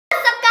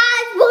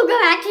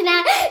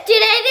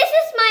Today this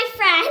is my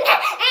friend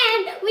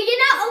and we're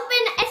gonna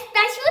open a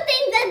special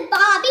thing that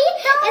Barbie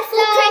is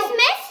for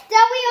Christmas. So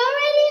we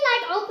already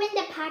opened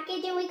the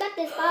package and we got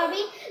this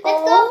Barbie.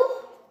 Let's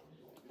go.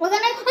 Let's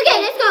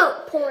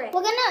go. Pour it.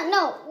 We're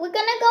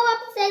gonna go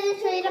upstairs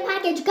and show you the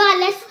package.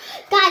 Let's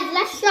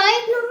show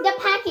you the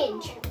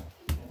package.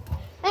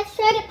 Let's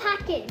show the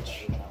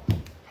package.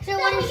 So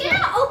we're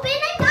gonna open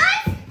it,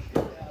 guys.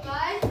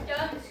 Guys,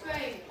 don't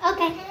scream.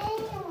 Okay.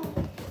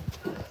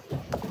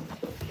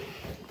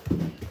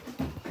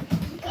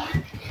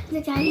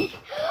 Okay,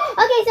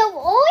 so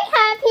all we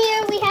have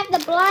here, we have the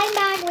blind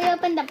bag. We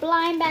opened the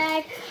blind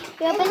bag.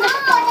 We opened the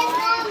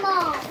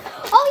more.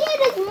 Oh yeah,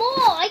 there's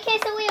more. Okay,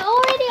 so we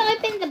already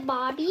opened the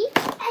Barbie.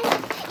 Can I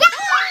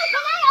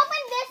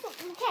open this?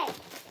 Okay.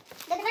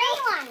 The green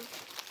one.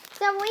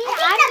 So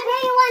the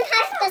green one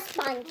has the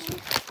sponge.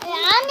 Yeah,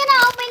 I'm gonna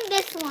open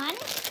this one.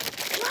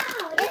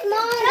 Wow, there's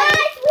more.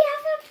 Guys, we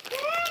have a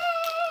friend.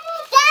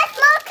 There's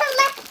more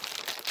collect.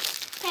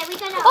 Okay, we're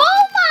gonna. Oh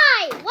my!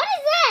 What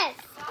is this?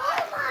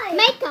 Oh my.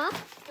 Makeup.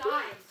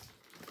 Guys,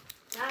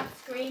 not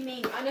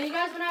screaming. I know you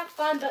guys want to have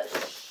fun, but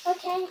shh.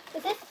 Okay,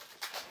 is this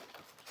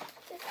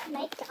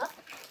makeup?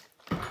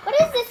 What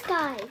is this,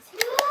 guys?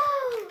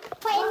 Whoa.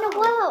 What in the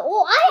world?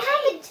 Oh, I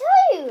have it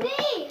too.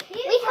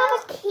 We have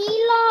a key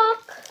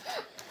lock.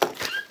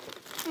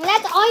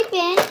 Let's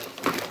open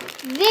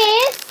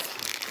this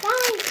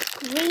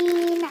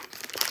green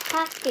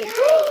package.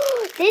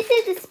 This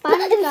is the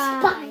sponge,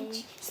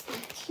 guys.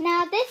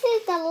 Now this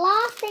is the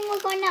last thing we're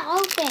going to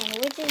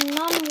open, which is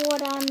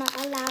non-water, not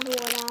allowed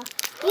water.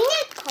 We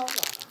need cold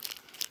water.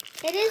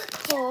 It is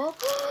cool.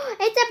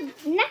 It's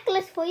a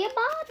necklace for your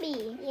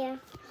Barbie. Yeah.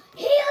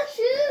 Here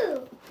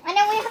too. And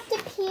then we have to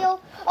peel.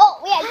 Oh,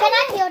 wait, can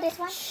I peel this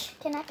one?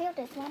 Can I peel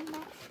this one,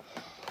 Max?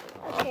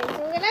 Okay,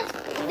 so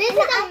this is a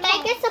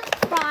mega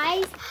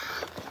surprise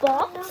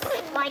box.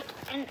 Like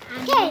an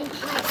advent.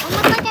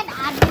 Almost like an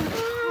advent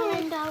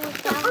calendar with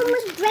that.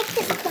 Almost break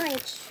the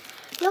sponge.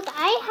 Look,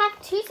 I have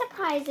two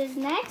surprises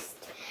next.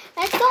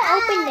 Let's go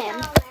open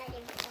them.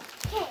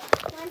 Okay,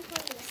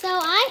 So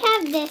I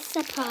have this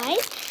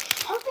surprise.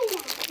 open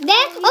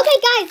that. Okay,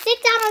 guys, sit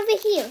down over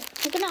here.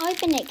 I'm gonna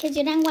open it because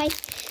you're not wait.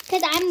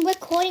 Because I'm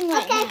recording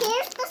right now. Okay,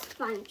 here's the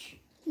sponge.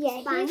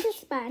 Yeah, here's the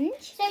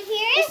sponge. So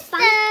here's the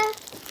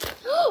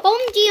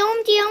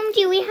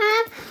OMG, we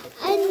have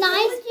a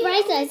nice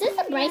bracelet. Is this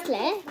a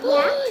bracelet?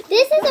 Yeah.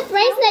 This is a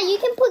bracelet. You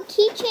can put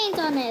keychains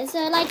on it.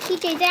 So like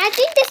keychains. I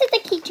think this is the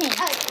keychain.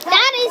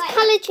 That is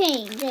color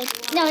change.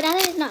 No,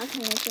 that is not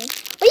color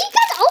change. What are you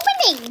guys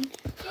opening?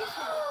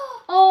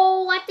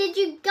 Oh, what did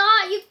you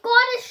got? You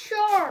got a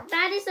shirt.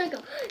 That is so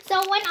good.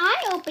 So when I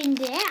opened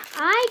it,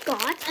 I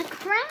got a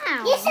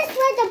crown. This is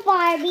where the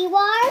Barbie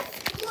was.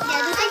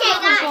 Yeah, this is Okay,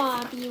 what the guys.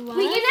 Barbie was.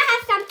 We're gonna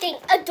have something.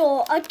 A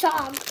door, a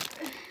dog.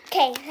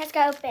 Okay, let's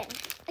go open.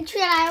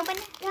 Should I open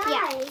it?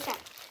 Yeah.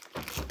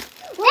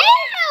 Ew!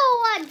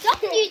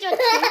 Don't use your teeth.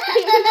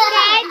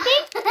 Okay, I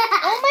think.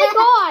 Oh my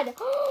god!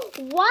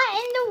 What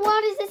in the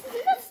world is this? Is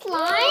this a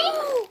slime?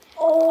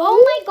 Oh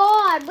my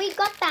god! We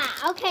got that.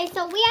 Okay,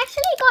 so we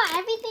actually got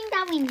everything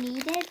that we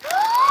needed.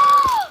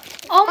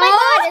 Oh my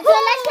god! So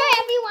let's show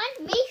everyone.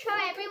 Show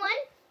everyone.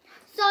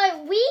 So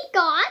we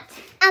got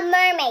A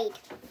mermaid.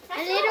 a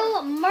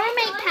little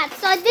mermaid cat.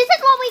 So this is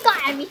what we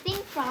got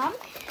everything from.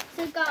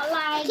 So we got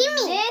like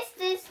Kimmy.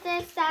 this,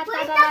 that,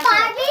 Where's that, the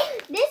Barbie?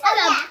 This is a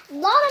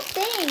lot of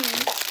things.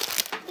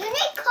 You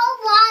need cold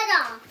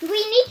water. We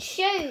need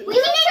shoes. We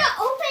need to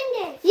open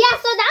this. Yeah,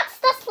 so that's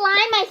the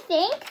slime, I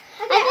think.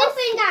 Okay,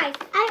 open, guys.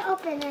 I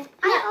open it.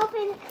 I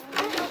open it.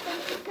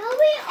 No,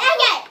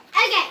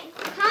 Okay,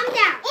 calm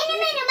down. In a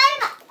minute,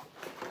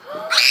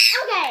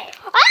 Okay.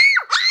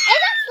 Is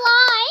that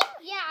slime?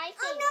 Yeah, I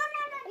think. No,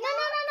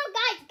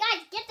 guys,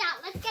 get down.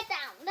 Let's get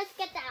down.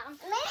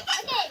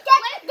 Okay,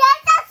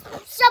 that's a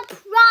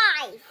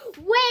surprise.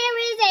 Where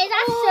is it? Is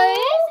that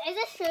shoes? Is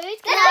it shoes?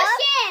 That's the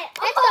shit.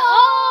 Let's go.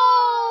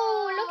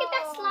 Oh, look at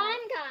that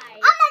slime,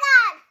 guys. Oh my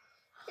god.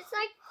 It's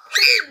like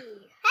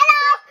pretty.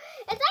 Hello.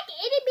 It's like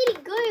itty bitty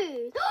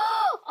goo.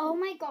 Oh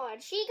my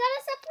god, she got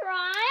a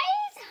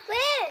surprise.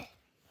 Where?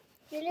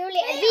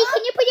 Literally, V,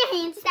 can you put your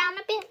hands down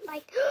a bit?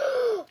 Like,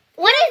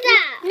 what is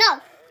that? No,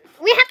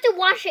 we have to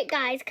wash it,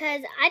 guys,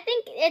 because I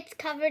think it's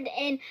covered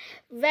in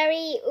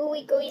very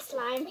ooey gooey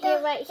slime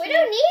here, right here. We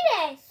don't need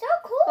it. So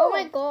cool. Oh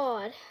my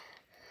god.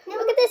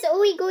 Look at this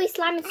ooey gooey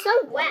slime. It's so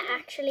wet,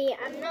 actually.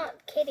 I'm not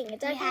kidding.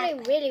 It's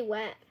actually really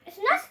wet. It's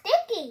not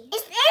sticky. It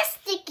is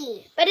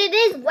sticky. But it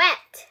is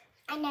wet.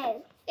 I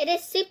know. It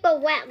is super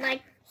wet.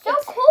 Like, So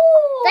it's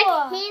cool. like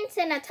hands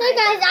in a So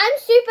guys, tiger. I'm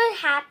super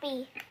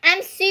happy.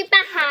 I'm super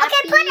happy.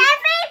 Okay,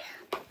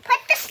 put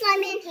the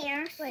slime in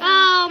here.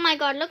 Oh my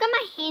god, look at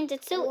my hands.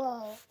 It's so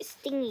Whoa.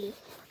 stingy.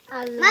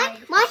 My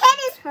head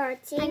is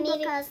hurting I need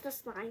because the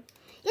slime.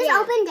 Just Yeah.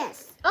 open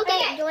this.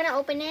 Okay, you want to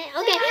open it?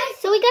 Okay,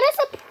 so we got a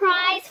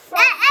surprise from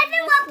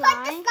Everyone the put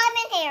the slime. slime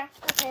in here.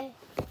 Okay.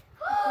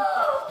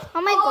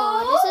 Oh my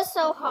god, this is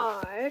so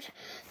hard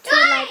to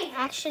like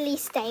actually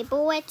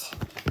stable it.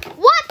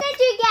 What did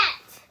you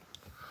get?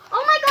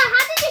 Oh my god,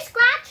 how did you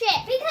scratch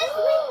it?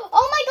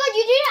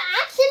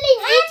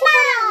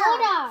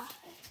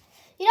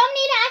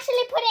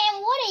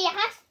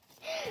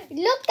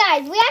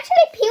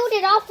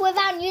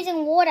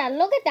 using water.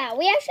 Look at that.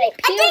 We actually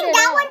peeled I think it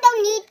that off. one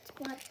don't need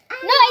water.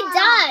 No, it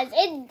does.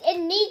 It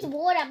needs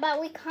water, but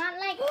we can't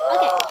like.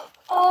 Okay.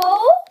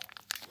 Oh.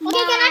 Okay,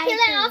 can I peel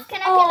it off?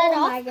 Can I peel it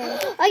off? My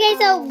goodness. Okay,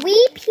 so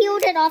we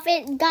peeled it off.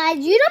 It, guys,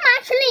 you don't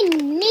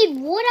actually need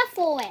water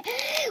for it.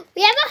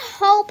 We have a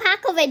whole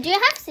pack of it. Do you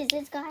have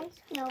scissors, guys?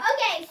 No.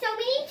 Okay, so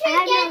we need to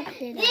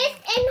get this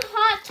in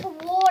hot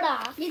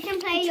water. You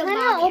can play I'm your trying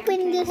to Barbie.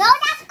 open this. No,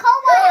 that's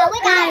cold water.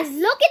 Wait, Guys,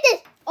 look at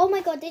this. Oh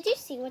my god, did you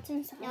see what's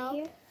inside No.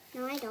 here?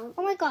 No, I don't.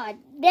 Oh my god,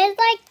 there's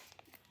like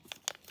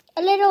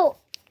a little.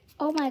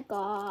 Oh my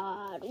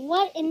god,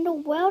 what in the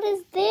world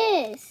is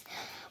this?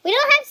 We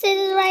don't have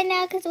scissors right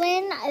now because we're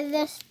in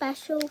the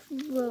special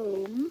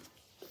room.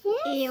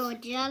 Ew,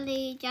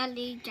 jelly.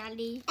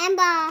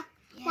 Amber,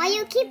 why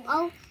you keep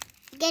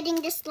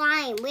getting the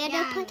slime? We have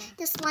to put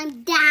the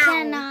slime down.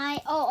 Can I?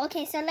 Oh,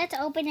 okay, so let's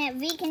open it.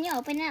 V, can you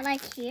open it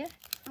like here?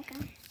 Okay.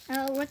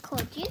 I'll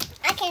record you.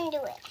 I can do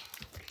it.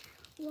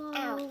 Whoa,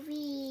 Ow.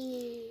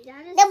 V.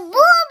 That is The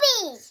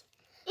boobies.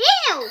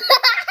 Ew.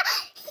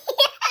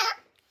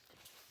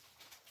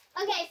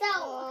 Okay,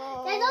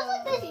 so there's also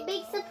this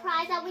big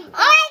surprise that we got.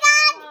 Oh my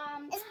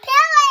god! It's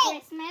peeling.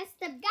 Christmas.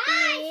 The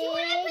Guys, you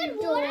want to big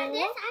put water in door.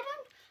 this? I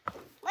don't.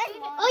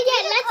 Oh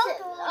yeah, let's.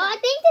 I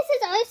think this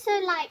is also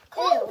like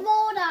cold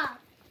water.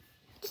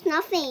 It's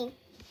nothing.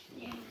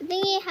 I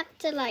think you have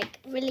to like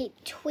really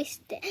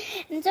twist it.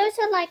 And it's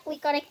also like we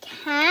got a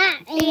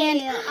cat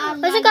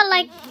and also got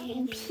like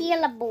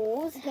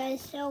peelables.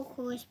 It's so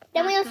cool.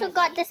 Then we also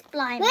got this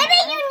blind. Maybe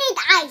you need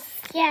ice.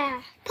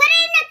 Yeah. Put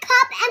it in a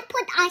cup and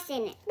put ice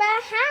in it.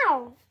 But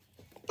how?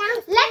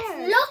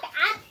 Downstairs.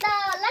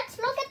 Let's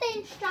look at the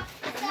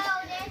instructions.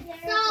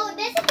 So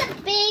this is the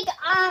big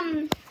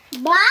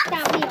box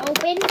that we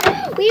opened.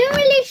 We didn't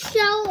really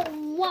show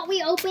what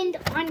we opened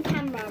on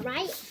camera,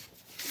 right?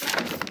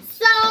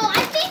 So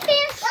I think the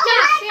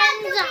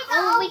instructions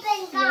are over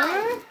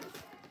here.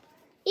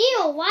 Ew,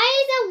 why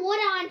is there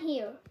water on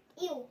here?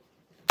 Ew.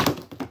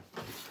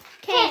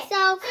 Okay, so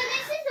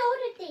this is all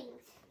the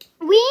things.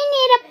 we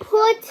need to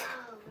put.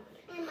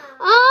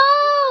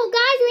 Oh,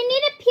 guys, we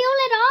need to peel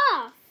it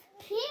off.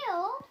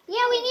 Peel?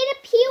 Yeah, we need to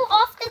peel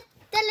off the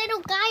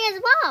little guy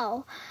as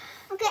well.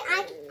 Okay, I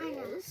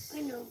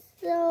know.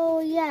 So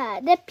yeah,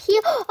 the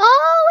peel.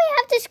 Oh, we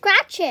have to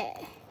scratch it.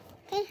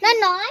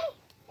 No.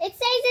 It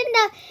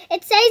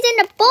says in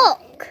the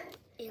book.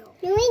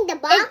 You mean the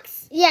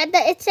box?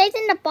 It says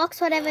in the box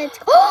whatever it's.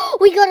 Oh,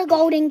 we got a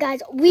golden,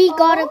 guys. We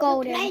got a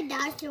golden. Okay,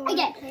 So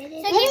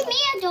give me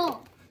a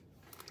doll.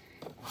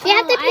 You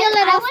have to peel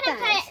it I off, want to guys.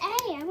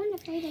 play. I want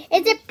to play this.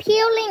 It's a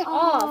peeling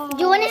off. Do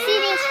you want to see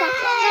the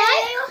instructions,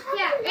 guys?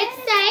 Yeah. It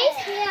says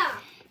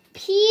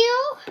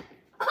peel.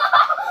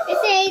 It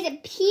says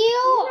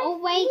peel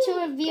away to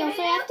reveal.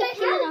 So you have to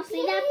peel it off.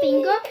 See that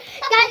finger?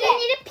 Guys, you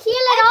need to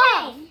peel it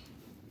off.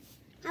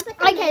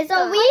 Okay, so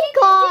we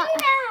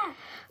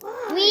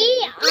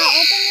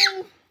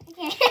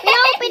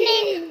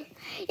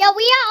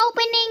are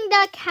opening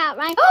the cat,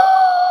 right?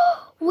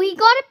 We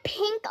got a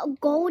pink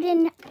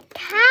golden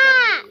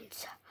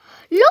cat.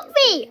 Look,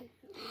 V.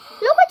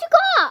 Look what you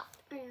got.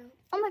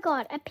 Oh my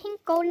god, a pink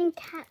golden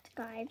cat,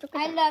 guys. Look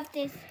at that. love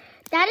this.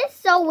 That is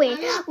so weird.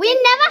 We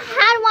never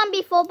had one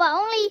before, but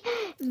only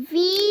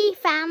V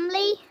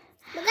family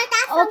Look at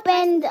that.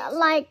 opened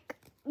like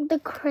the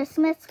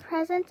Christmas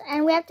presents,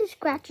 and we have to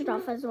scratch it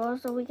off as well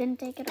so we can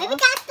take it Maybe off.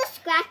 that's the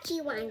scratchy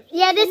one.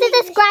 Yeah, this is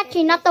the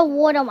scratchy, not the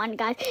water one,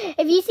 guys.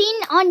 If you've seen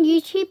on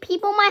YouTube,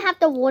 people might have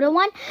the water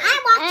one. I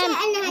watched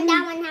it and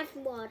that one has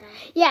water.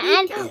 Yeah,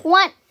 and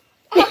one.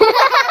 Okay,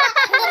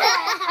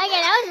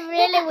 that was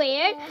really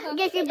weird.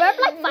 Okay, she burped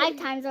like 5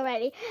 times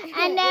already.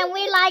 And then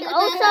we like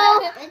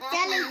also,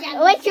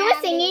 when she was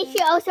singing, she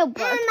also burped.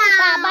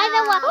 But by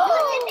the way,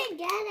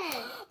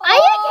 are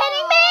you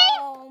kidding me?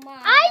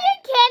 Are you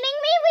kidding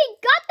me? We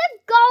got the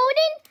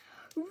golden,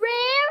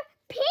 rare,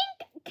 pink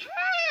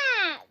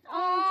cat.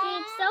 Oh,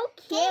 it's so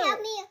cute.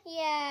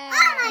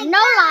 Yeah. No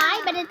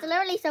lie, but it's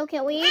literally so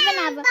cute. We even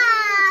have a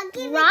brush.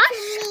 Give it to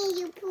me,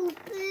 you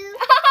poo-poo.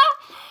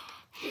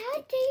 How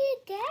do you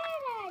get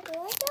that?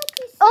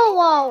 Oh,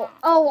 whoa.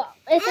 Oh, whoa.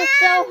 This is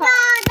so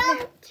hot. Don't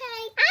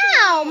take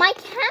Ow, it. my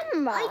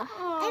camera.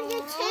 If you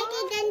take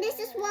it, then this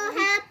is what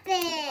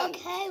happens.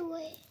 Okay,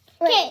 wait.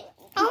 Okay.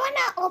 I want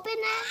to open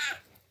it.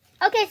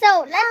 Okay, so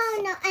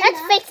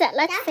let's fix it.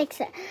 Let's fix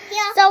it.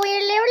 Yeah. So we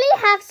literally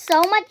have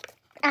so much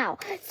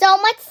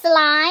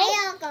slime.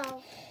 Here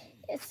go.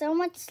 It's so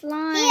much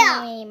slime.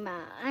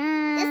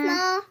 This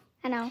more.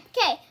 I know.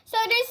 Okay, so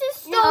this is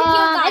so cute,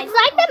 guys. It's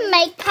like the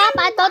makeup.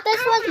 I thought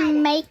this was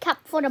makeup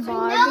for the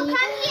Barbie. No,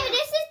 come here.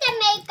 This is the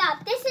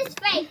makeup. This is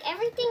fake.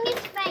 Everything is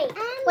fake.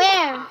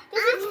 Where?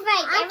 This is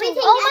fake.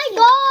 Everything Oh my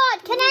god!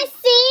 Can I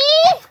see?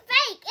 It's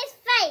fake. It's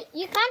fake.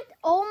 You can't.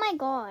 Oh my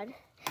god!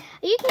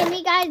 Are you kidding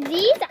me, guys?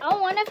 These are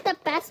one of the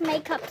best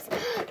makeups,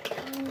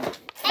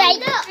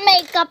 fake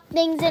makeup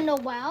things in the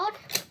world.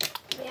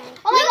 Yeah.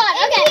 Oh my god!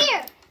 Okay.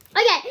 Here.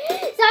 Okay.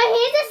 So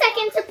here's the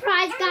second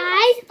surprise,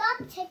 guys. Stop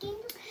taking.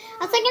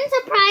 A second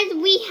surprise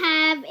we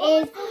have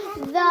is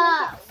the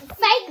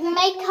fake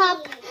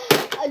makeup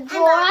a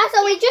drawer,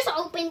 so we just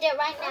opened it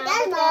right now.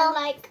 There's And more. then,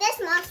 like, This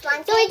most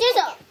one. so we just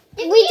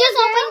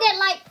opened it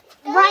like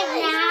right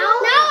now.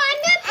 No, I'm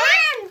gonna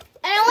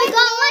And we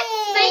got like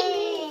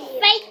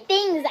fake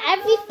things.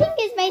 Everything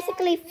is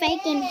basically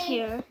fake in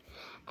here.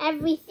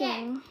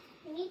 Everything.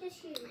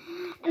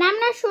 And I'm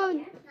not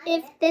sure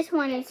if this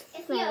one is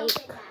fake.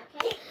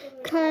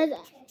 Cause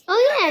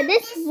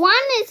this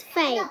one is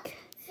fake.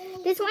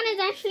 This one is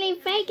actually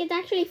fake. It's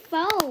actually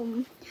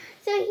foam.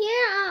 So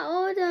here are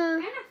all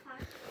the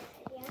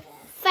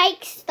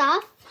fake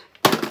stuff.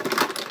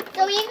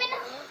 So we even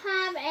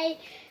have a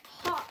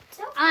hot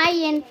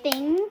iron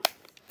thing.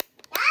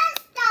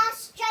 That's the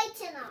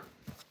straightener.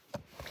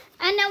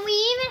 And then we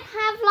even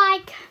have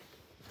like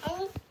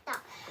Any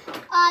stuff.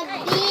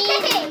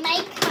 these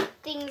makeup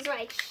things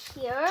right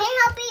here. Can you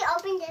help me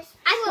open this?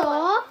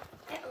 So,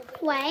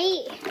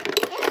 wait.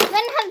 We're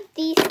gonna have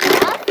these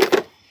stuff.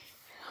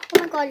 Oh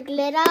my god,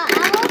 glitter.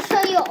 I will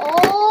show you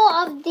all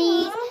of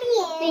these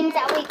things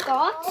that we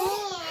got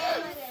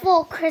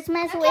for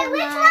Christmas with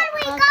my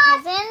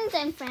cousins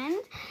and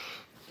friends.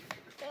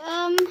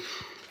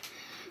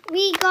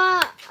 We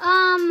got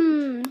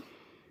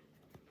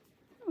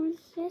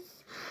what's this?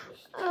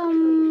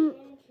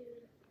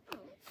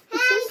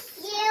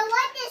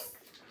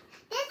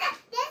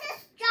 This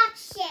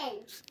instruction.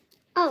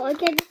 Oh,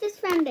 okay. This is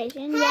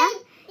foundation. Yeah.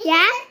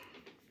 Yeah.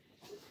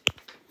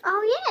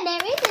 Oh yeah,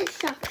 there is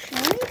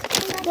instructions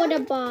for the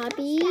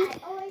Barbie.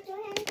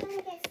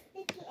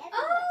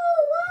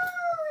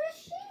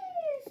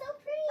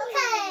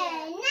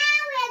 Okay, now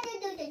we have to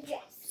do the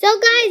dress. So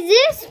guys,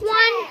 this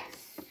one.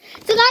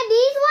 So guys,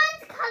 these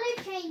ones color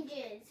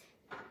changes.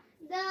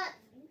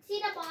 See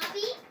the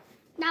Barbie?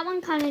 That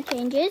one color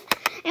changes.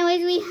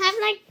 Anyways, we have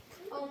like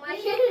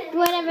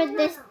whatever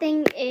this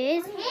thing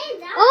is.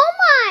 Oh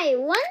my!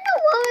 What in the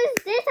world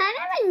is this? I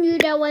never knew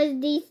there was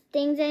these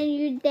things, and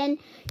you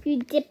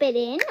dip it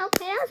in.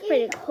 Okay, that's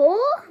pretty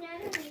cool.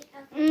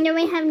 And then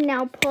we have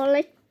nail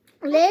polish.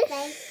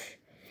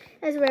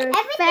 That's very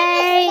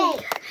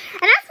fake.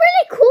 And that's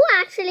really cool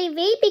actually,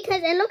 V,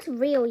 because it looks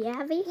real,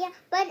 yeah, V? Yeah,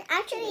 but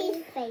actually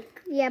it's fake.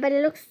 Yeah, but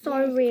it looks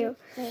so real.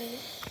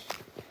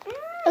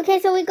 Okay,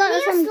 so we got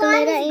some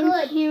glitter in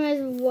here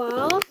as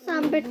well.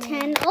 Some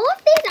pretend. All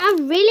of these are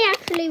really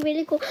actually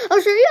really cool.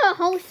 I'll show you a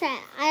whole set.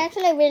 I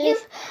actually really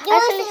showed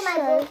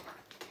you.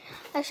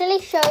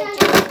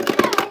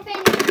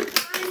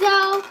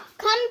 So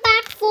come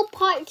back for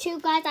part 2,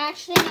 guys. I'm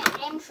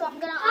sure I'm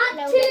gonna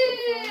upload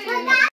it.